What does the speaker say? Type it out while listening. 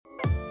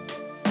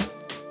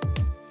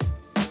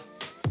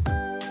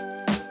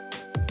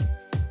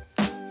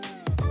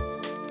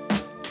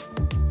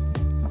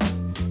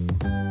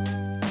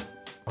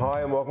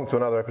Hi and welcome to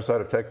another episode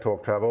of Tech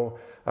Talk Travel.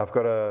 I've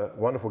got a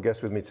wonderful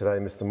guest with me today,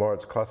 Mr.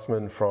 Moritz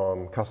Klussmann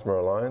from Customer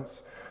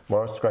Alliance.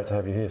 Moritz, great to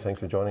have you here. Thanks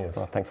for joining us.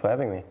 Well, thanks for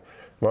having me.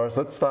 Moritz,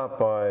 let's start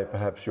by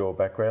perhaps your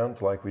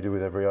background, like we do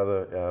with every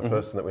other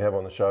person that we have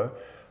on the show.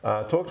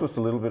 Talk to us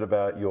a little bit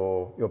about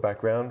your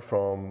background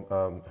from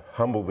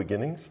humble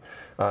beginnings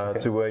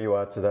to where you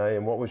are today,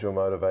 and what was your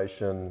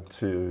motivation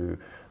to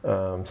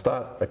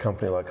start a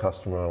company like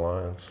Customer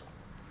Alliance?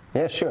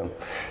 Yeah, sure.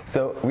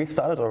 So we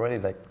started already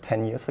like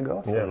 10 years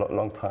ago, so a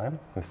long time.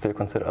 We still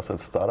consider us a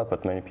startup,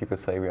 but many people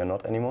say we are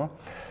not anymore.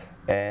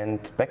 And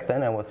back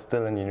then I was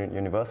still in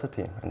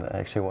university, and I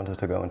actually wanted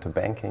to go into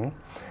banking.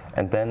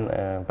 And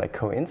then by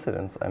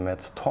coincidence I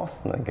met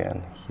Thorsten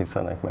again. He's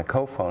like my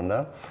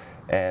co-founder.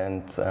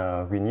 And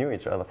we knew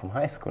each other from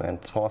high school,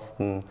 and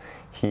Thorsten,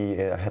 he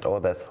had all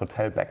this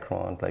hotel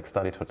background, like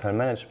studied hotel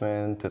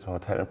management, did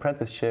hotel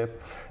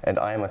apprenticeship, and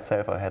I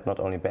myself, I had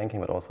not only banking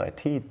but also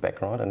IT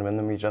background, and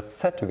then we just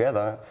sat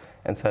together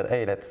and said,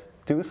 hey, let's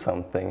do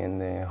something in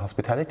the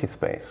hospitality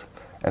space.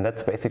 And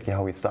that's basically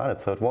how we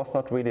started. So it was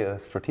not really a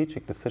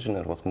strategic decision,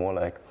 it was more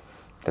like,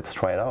 let's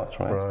try it out,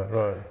 right?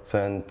 Right. So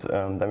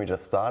and then we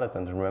just started,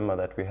 and remember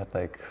that we had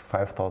like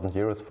 5,000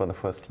 euros for the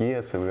first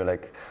year. So we were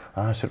like,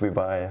 should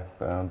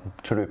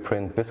we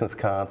print business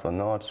cards or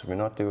not? Should we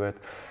not do it?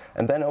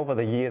 And then over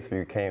the years we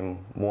became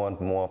more and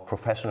more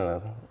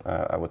professional,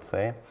 I would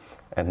say.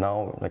 And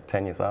now, like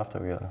 10 years after,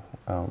 we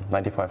are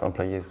 95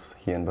 employees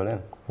here in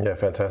Berlin. Yeah,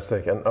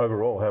 fantastic. And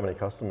overall, how many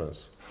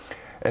customers?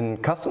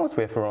 And customers,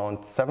 we have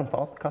around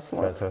 7,000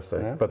 customers.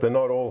 Fantastic. Yeah. But they're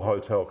not all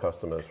hotel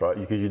customers, right?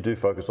 Because you do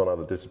focus on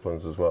other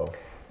disciplines as well.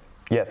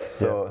 Yes,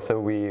 so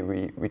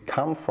we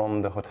come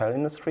from the hotel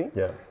industry.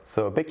 Yeah.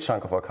 So a big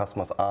chunk of our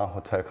customers are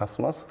hotel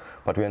customers,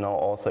 but we are now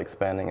also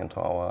expanding into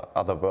our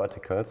other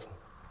verticals.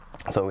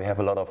 So we have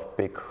a lot of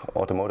big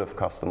automotive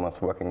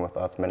customers working with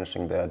us,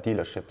 managing their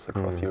dealerships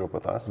across Europe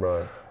with us.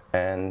 Right.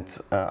 And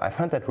I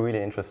find that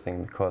really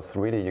interesting, because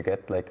really you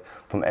get, like,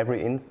 from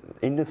every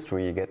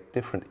industry you get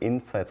different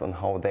insights on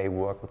how they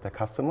work with their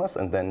customers,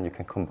 and then you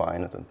can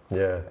combine it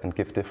and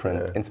give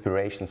different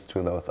inspirations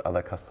to those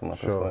other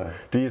customers as well.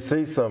 Do you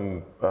see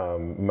some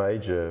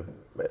major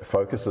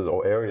focuses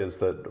or areas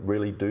that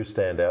really do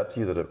stand out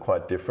to you that are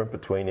quite different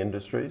between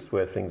industries,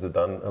 where things are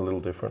done a little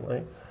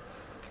differently?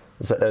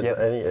 Is there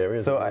any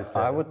areas that really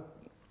stand out?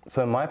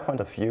 So in my point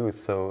of view,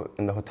 so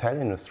in the hotel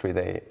industry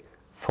they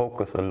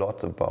focus a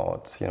lot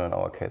about, in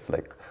our case,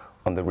 like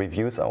on the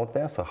reviews out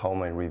there, so how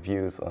many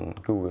reviews on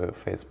Google,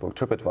 Facebook,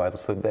 TripAdvisor,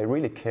 so they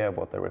really care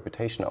about their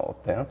reputation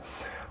out there.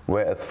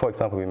 Whereas, for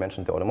example, we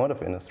mentioned the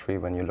automotive industry,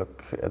 when you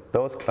look at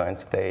those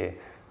clients, they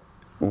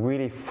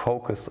really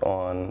focus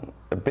on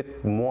a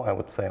bit more, I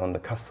would say, on the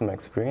customer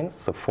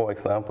experience. So for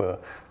example,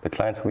 the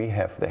clients we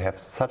have, they have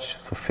such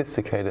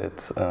sophisticated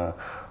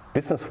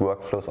business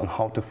workflows on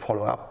how to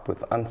follow up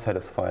with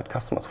unsatisfied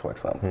customers, for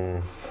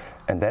example.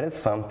 And that is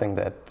something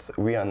that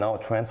we are now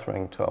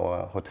transferring to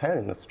our hotel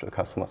industry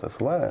customers as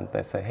well. And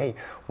they say, hey,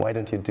 why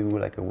don't you do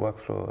like a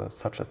workflow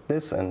such as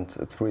this? And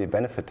it's really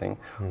benefiting.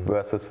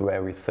 Versus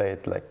where we say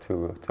it like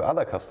to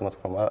other customers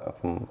from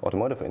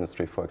automotive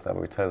industry, for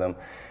example, we tell them,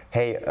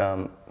 hey,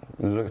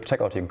 check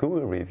out your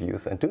Google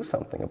reviews and do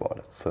something about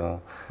it.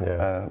 So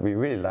we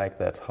really like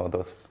that, how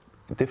those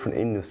different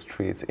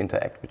industries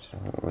interact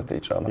with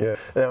each other. Yeah.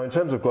 Now, in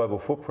terms of global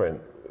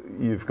footprint,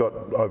 you've got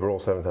overall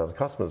 7,000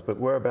 customers, but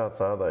whereabouts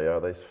are they?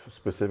 Are they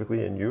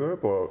specifically in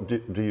Europe, or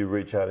do you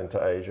reach out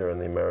into Asia and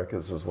the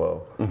Americas as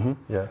well?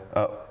 Yeah.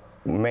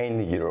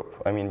 Mainly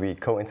Europe. I mean, we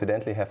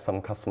coincidentally have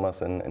some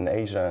customers in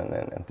Asia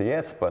and the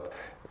US, but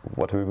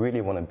what we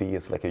really want to be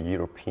is like a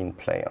European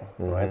player,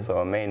 right? So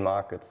our main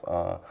markets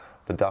are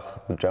the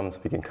DACH, the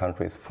German-speaking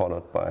countries,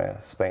 followed by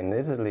Spain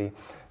and Italy,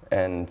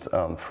 and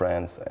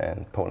France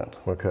and Poland.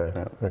 Okay.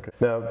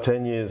 Now,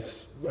 10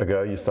 years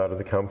ago, you started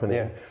the company.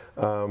 Yeah.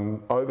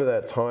 Over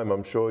that time,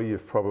 I'm sure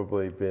you've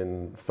probably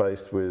been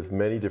faced with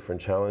many different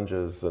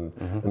challenges and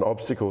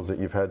obstacles that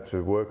you've had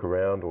to work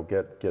around or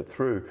get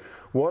through.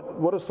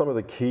 What are some of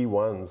the key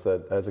ones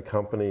that, as a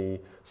company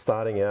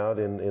starting out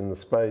in the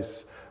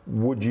space,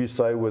 would you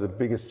say were the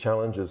biggest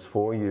challenges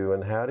for you,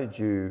 and how did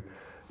you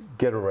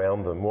get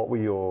around them? What were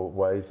your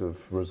ways of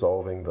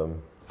resolving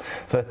them?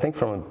 So I think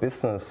from a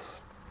business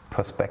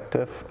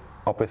perspective,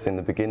 obviously in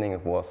the beginning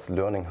it was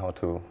learning how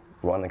to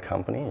run a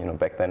company.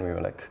 Back then we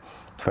were like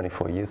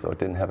 24 years old,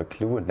 didn't have a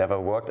clue, it never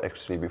worked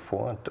actually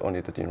before,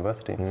 only did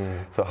university.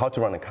 So how to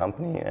run a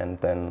company,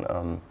 and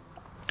then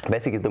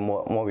basically the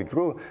more we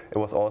grew, it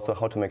was also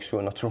how to make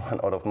sure not to run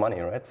out of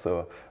money, right?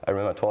 So I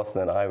remember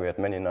Thorsten and I, we had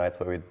many nights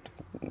where we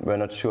were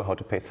not sure how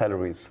to pay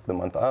salaries the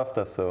month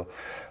after, so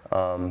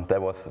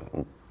that was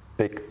a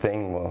big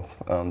thing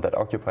that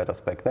occupied us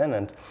back then.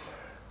 And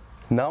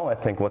now I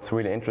think what's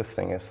really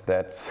interesting is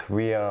that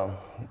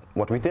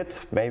what we did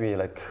maybe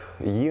like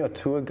a year or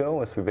two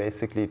ago is we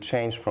basically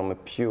changed from a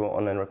pure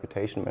online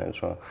reputation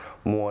manager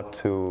more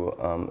to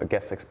a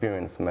guest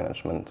experience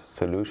management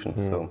solution.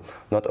 So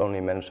not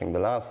only managing the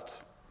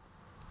last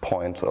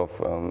point of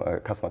a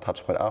customer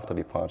touch point after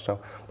departure,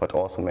 but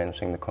also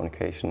managing the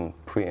communication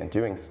pre and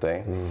during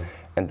stay.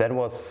 And that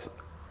was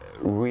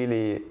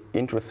really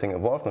interesting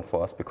involvement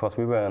for us because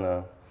we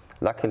were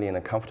luckily in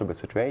a comfortable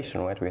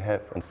situation, right? We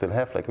have and still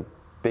have like a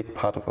big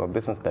part of our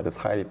business that is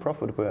highly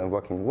profitable and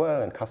working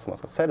well and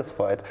customers are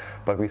satisfied,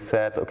 but we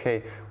said,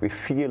 okay, we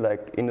feel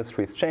like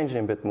industry is changing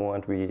a bit more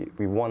and we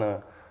want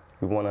to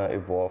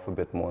evolve a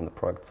bit more on the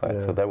product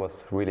side. So that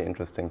was really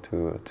interesting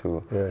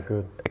to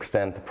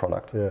extend the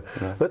product.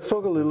 Let's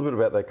talk a little bit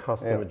about that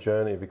customer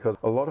journey, because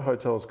a lot of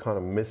hotels kind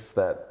of miss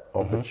that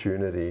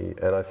opportunity,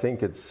 and I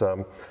think it's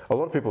a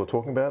lot of people are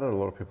talking about it, a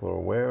lot of people are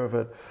aware of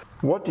it.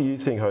 What do you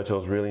think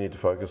hotels really need to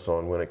focus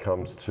on when it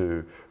comes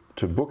to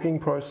booking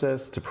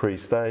process, to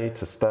pre-stay,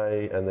 to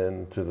stay, and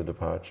then to the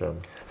departure?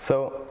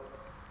 So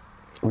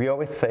we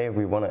always say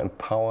we want to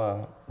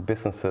empower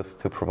businesses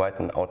to provide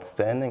an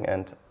outstanding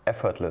and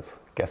effortless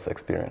guest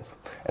experience.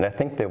 And I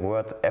think the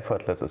word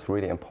effortless is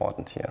really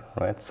important here,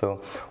 right?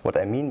 So what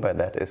I mean by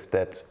that is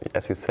that,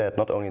 as you said,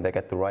 not only they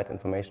get the right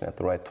information at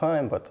the right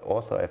time, but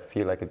also I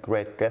feel like a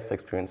great guest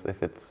experience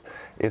if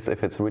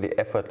it's really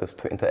effortless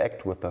to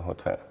interact with the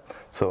hotel.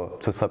 So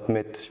to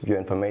submit your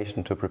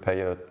information to prepare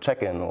your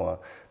check-in, or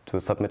to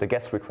submit a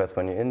guest request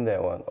when you're in there,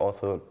 or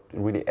also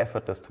really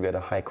effortless to get a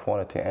high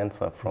quality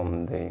answer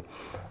from the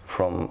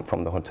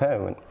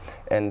hotel.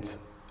 And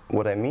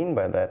what I mean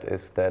by that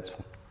is that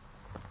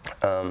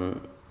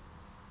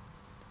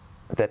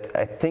that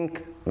I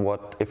think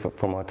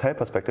from a hotel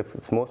perspective,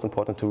 it's most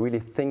important to really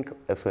think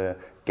as a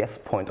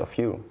guest point of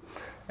view.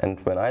 And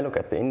when I look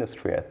at the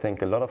industry, I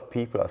think a lot of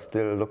people are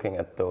still looking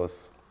at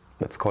those,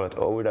 let's call it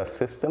older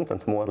systems, and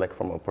it's more like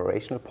from an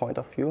operational point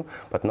of view,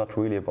 but not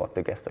really about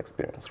the guest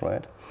experience,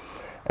 right?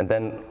 And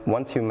then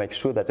once you make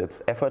sure that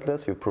it's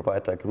effortless, you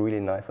provide like really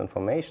nice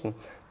information,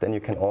 then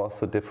you can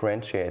also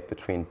differentiate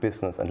between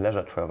business and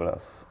leisure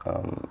travelers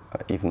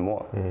even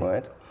more,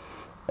 right?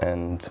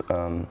 And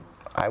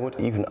I would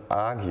even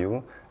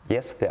argue,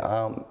 yes, there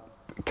are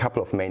a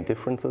couple of main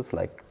differences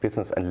like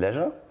business and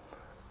leisure,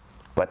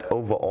 but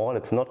overall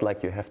it's not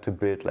like you have to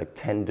build like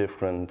 10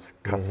 different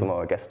customer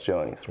or guest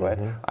journeys, right?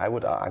 I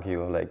would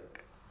argue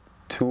like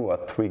 2 or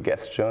 3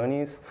 guest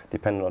journeys,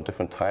 depending on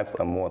different types,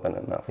 are more than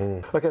enough.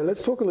 Okay,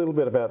 let's talk a little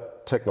bit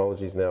about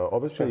technologies now.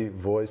 Obviously,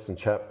 voice and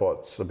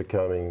chatbots are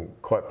becoming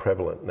quite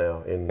prevalent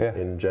now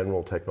in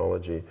general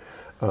technology.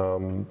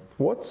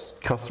 What's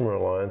Customer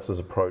Alliance's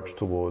approach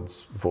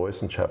towards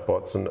voice and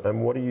chatbots,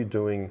 and what are you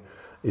doing,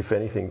 if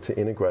anything, to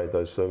integrate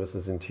those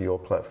services into your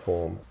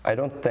platform? I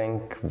don't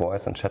think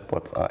voice and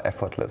chatbots are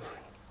effortless.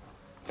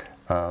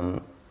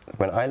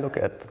 When I look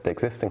at the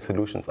existing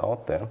solutions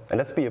out there, and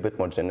let's be a bit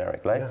more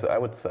generic, right? So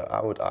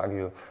I would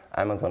argue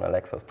Amazon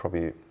Alexa is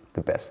probably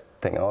the best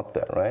thing out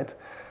there, right?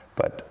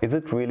 But is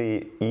it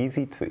really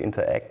easy to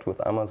interact with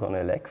Amazon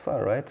Alexa,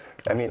 right?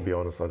 I mean, to be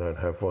honest, I don't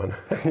have one.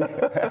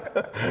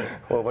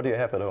 Well, what do you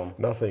have at home?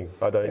 Nothing.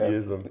 I don't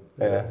use them.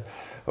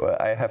 Well,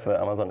 I have an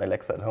Amazon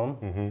Alexa at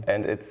home,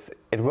 and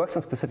it works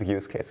in specific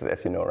use cases,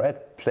 as you know,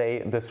 right?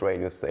 Play this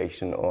radio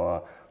station,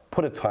 or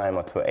put a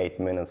timer to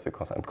 8 minutes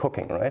because I'm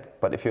cooking, right?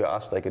 But if you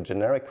ask like a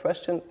generic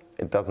question,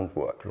 it doesn't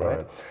work,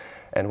 right?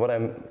 And what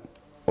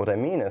I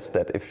mean is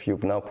that if you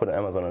now put an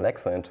Amazon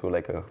Alexa into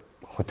like a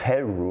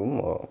hotel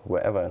room or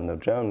wherever in the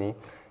journey,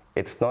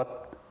 it's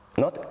not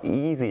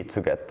easy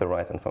to get the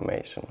right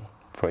information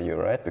for you,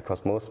 right?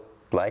 Because most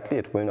likely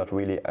it will not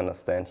really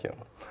understand you.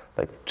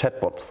 Like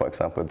chatbots, for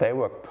example, they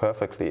work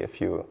perfectly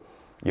if you're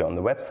on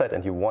the website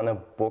and you want to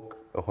book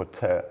a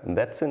hotel. In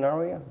that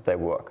scenario, they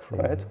work,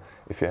 right?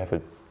 If you have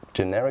a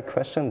generic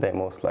question, they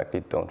most likely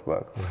don't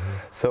work.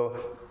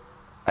 So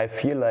I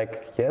feel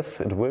like,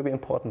 yes, it will be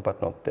important,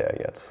 but not there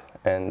yet.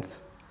 And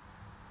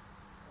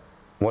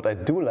what I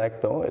do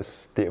like, though,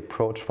 is the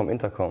approach from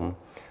Intercom.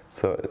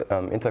 So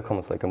Intercom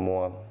is like a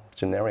more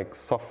generic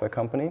software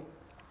company.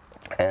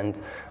 And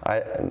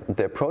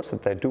the approach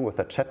that they do with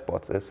the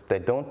chatbots is they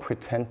don't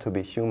pretend to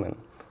be human.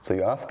 So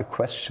you ask a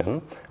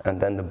question,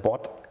 and then the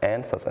bot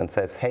answers and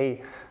says,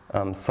 hey,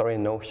 sorry,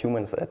 no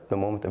humans at the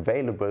moment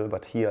available,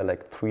 but here are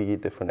like 3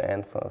 different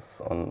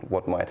answers on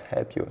what might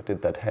help you.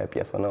 Did that help,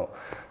 yes or no?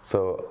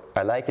 So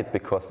I like it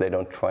because they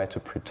don't try to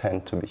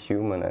pretend to be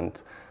human,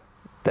 and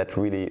that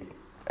really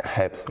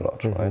helps a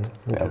lot, right?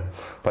 Okay.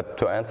 But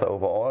to answer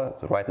overall,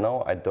 right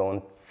now I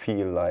don't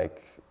feel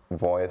like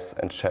voice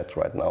and chat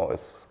right now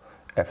is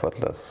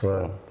effortless.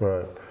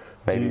 Right.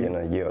 Maybe in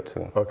a year or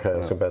 2. Okay, I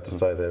was about to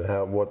say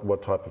that.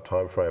 What type of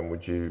time frame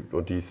would you,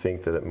 or do you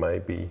think that it may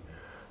be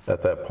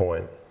at that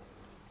point?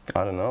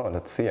 I don't know.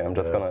 Let's see. I'm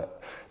just gonna.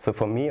 So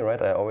for me,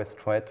 right, I always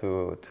try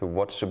to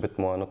watch a bit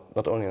more,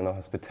 not only in the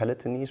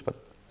hospitality niche, but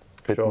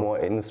a bit more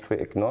industry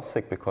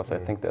agnostic, because I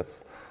think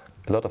there's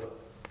a lot of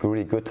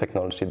really good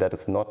technology that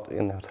is not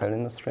in the hotel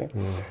industry.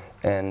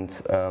 And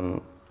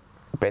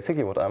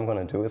basically, what I'm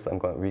gonna do is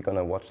we're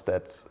gonna watch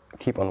that,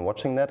 keep on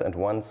watching that, and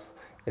once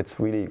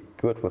it's really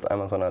good with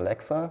Amazon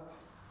Alexa,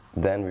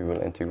 then we will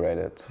integrate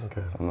it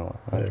more.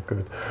 Right? Yeah,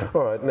 good.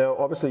 All right. Now,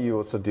 obviously, you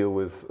also deal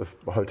with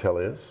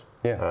hoteliers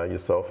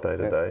yourself day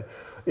to day.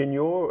 In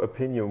your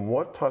opinion,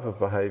 what type of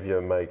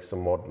behaviour makes a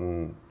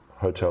modern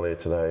hotelier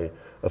today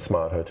a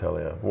smart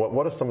hotelier?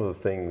 What are some of the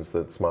things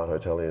that smart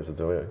hoteliers are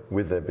doing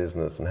with their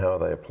business, and how are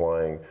they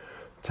applying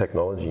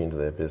technology into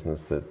their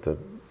business that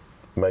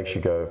makes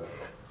you go,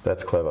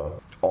 that's clever?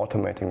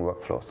 Automating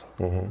workflows.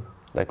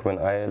 Like when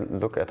I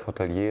look at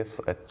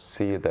hoteliers, I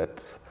see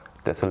that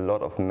there's a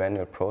lot of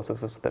manual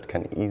processes that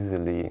can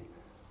easily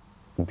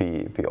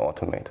be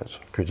automated.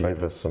 Could you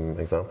give us some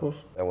examples?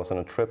 I was on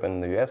a trip in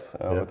the US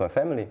with my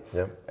family,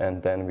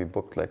 and then we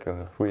booked like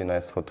a really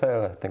nice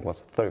hotel. I think it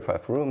was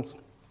 35 rooms.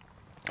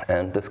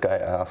 And this guy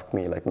asked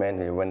me, like,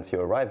 manually, when's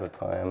your arrival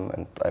time?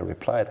 And I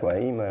replied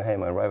via email, hey,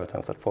 my arrival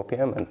time's at 4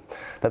 p.m. And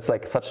that's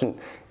like such an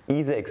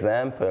easy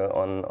example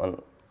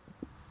on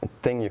a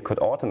thing you could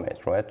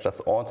automate, right?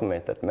 Just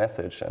automate that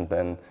message, and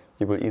then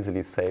you will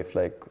easily save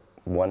like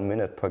 1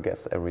 minute per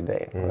guest every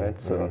day, right?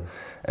 So,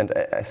 and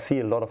I see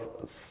a lot of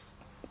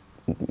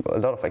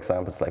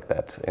examples like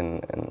that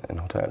in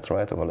hotels,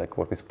 right? Or like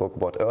what we spoke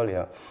about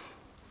earlier.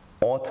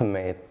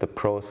 Automate the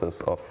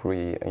process of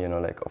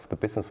of the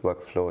business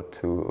workflow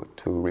to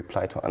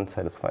reply to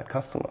unsatisfied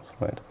customers,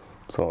 right?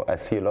 So I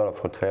see a lot of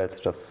hotels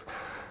just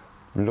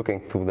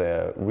looking through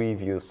their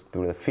reviews,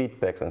 through their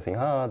feedbacks, and saying,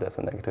 there's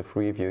a negative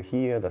review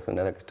here, there's a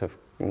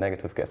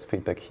negative guest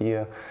feedback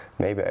here.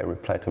 Maybe I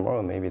reply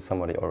tomorrow, maybe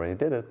somebody already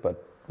did it,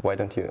 but why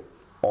don't you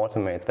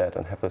automate that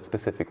and have a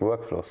specific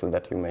workflow so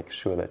that you make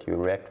sure that you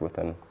react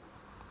within,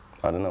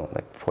 I don't know,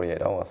 like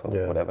 48 hours or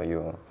whatever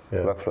your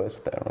workflow is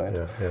there, right?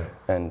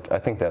 And I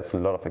think there's a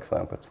lot of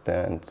examples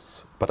there,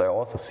 but I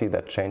also see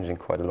that changing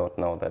quite a lot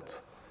now that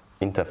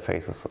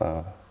interfaces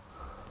are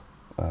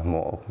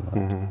more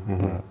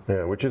open.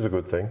 Yeah, which is a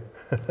good thing.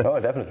 Oh,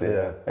 definitely.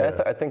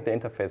 I think the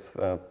interface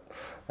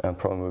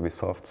problem will be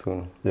solved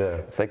soon. Yeah.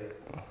 It's like,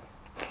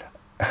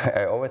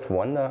 I always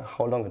wonder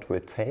how long it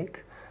will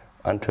take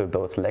until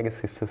those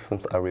legacy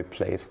systems are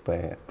replaced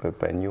by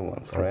new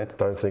ones, right? I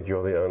don't think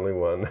you're the only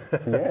one.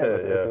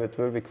 It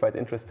will be quite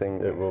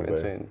interesting. It will be.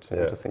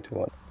 Interesting to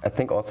watch. I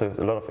think also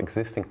a lot of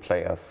existing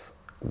players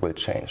will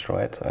change,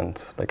 right? And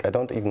like, I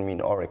don't even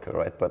mean Oracle,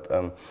 right? But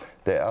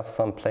there are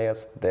some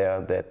players there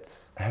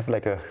that have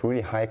like a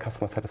really high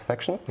customer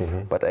satisfaction,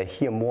 but I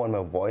hear more and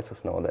more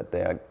voices now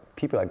that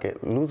people are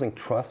losing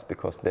trust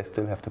because they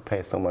still have to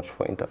pay so much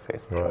for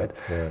interfaces, right?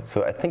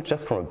 So I think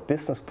just from a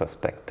business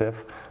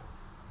perspective,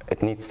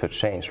 it needs to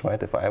change,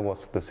 right? If I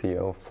was the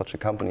CEO of such a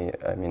company,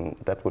 I mean,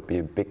 that would be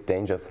a big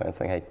danger sign,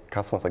 saying, hey,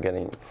 customers are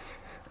getting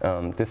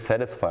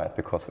dissatisfied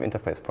because of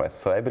interface prices.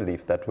 So I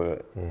believe that will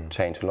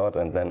change a lot.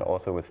 And then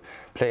also with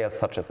players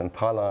such as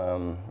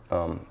Impala,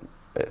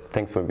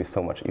 things will be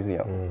so much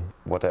easier.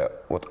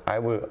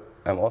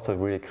 I'm also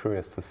really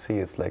curious to see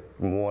is like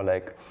more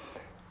like,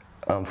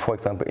 for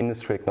example,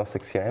 industry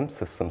agnostic CRM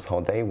systems, how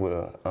they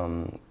will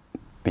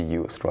be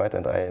used, right?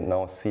 And I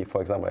now see, for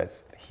example, I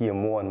hear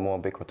more and more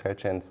big hotel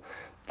chains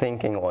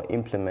thinking or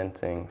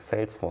implementing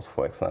Salesforce,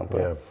 for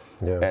example.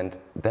 And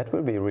that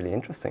will be really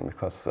interesting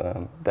because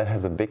that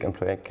has a big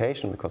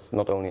implication, because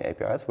not only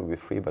APIs will be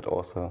free, but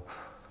also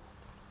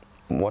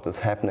what is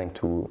happening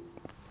to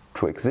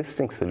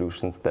existing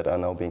solutions that are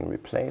now being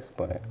replaced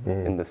by,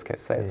 in this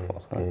case,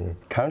 Salesforce. Right?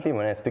 Currently,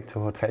 when I speak to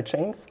hotel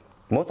chains,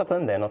 most of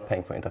them, they're not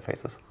paying for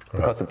interfaces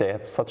because they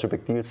have such a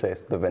big deal,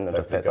 says the vendor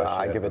just says,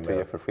 I give it to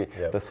you for free.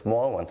 The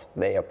small ones,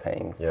 they are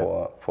paying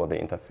for the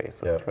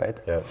interfaces, right?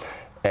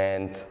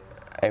 And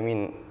I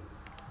mean,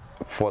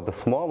 for the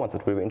small ones,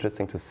 it will be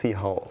interesting to see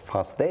how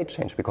fast they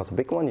change, because a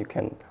big one,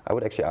 I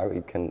would actually argue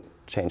you can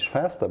change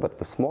faster, but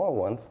the small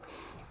ones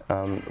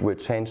will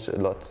change a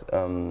lot.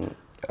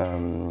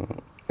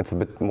 It's a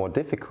bit more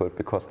difficult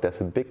because there's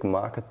a big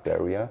market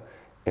barrier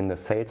in the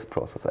sales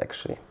process,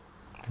 actually.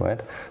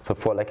 Right, so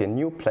for like a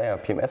new player,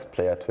 PMS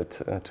player,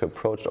 to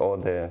approach all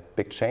the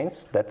big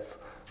chains, that's,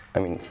 I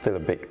mean, still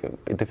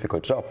a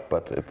difficult job,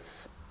 but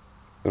it's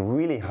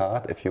really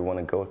hard if you want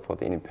to go for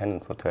the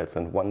independent hotels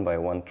and one by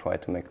one try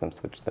to make them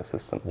switch their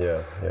system.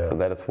 So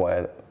that is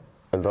why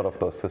a lot of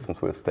those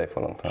systems will stay for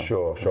a long time.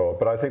 Sure.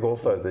 But I think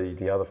also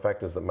the other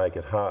factors that make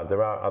it hard,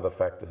 there are other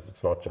factors.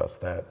 It's not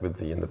just that with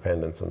the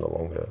independence and the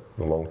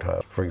long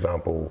tail. For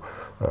example,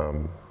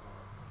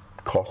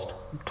 cost,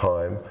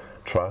 time,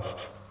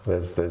 trust.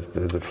 There's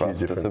a few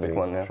different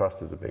things.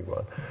 Trust is a big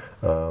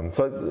one.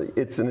 So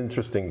it's an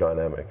interesting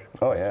dynamic.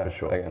 For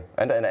sure. Again.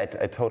 And I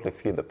totally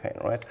feel the pain,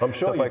 right? I'm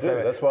sure you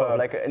do. That's why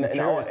like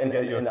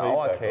in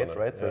our case,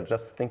 right? So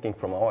just thinking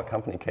from our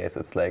company case,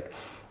 it's like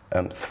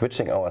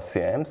switching our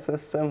CRM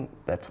system.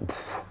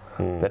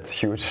 That's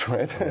huge,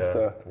 right?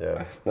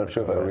 Not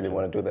sure if I really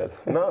want to do that.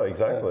 No,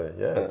 exactly.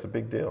 It's a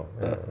big deal.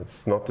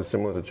 It's not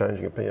dissimilar to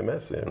changing a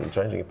PMS.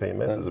 Changing a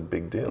PMS is a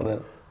big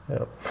deal.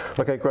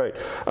 Okay, great.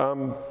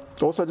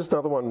 Also, just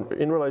another one,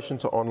 in relation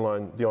to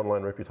the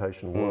online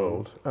reputation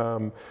world,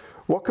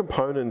 what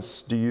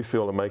components do you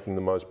feel are making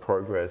the most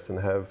progress and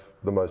have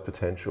the most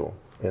potential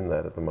in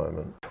that at the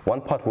moment? One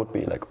part would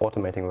be like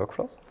automating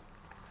workflows.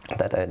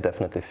 That I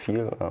definitely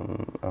feel,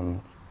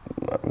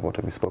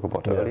 what we spoke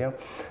about earlier.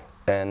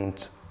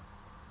 And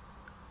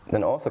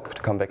then also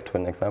to come back to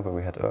an example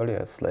we had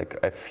earlier, is like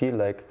I feel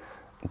like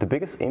the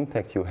biggest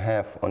impact you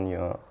have on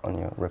your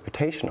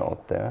reputation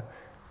out there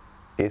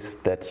is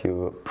that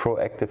you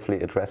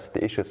proactively address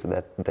the issues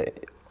that they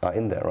are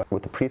in there. Right?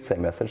 With the pre-sale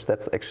message,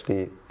 that's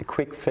actually a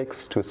quick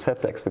fix to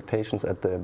set the expectations at the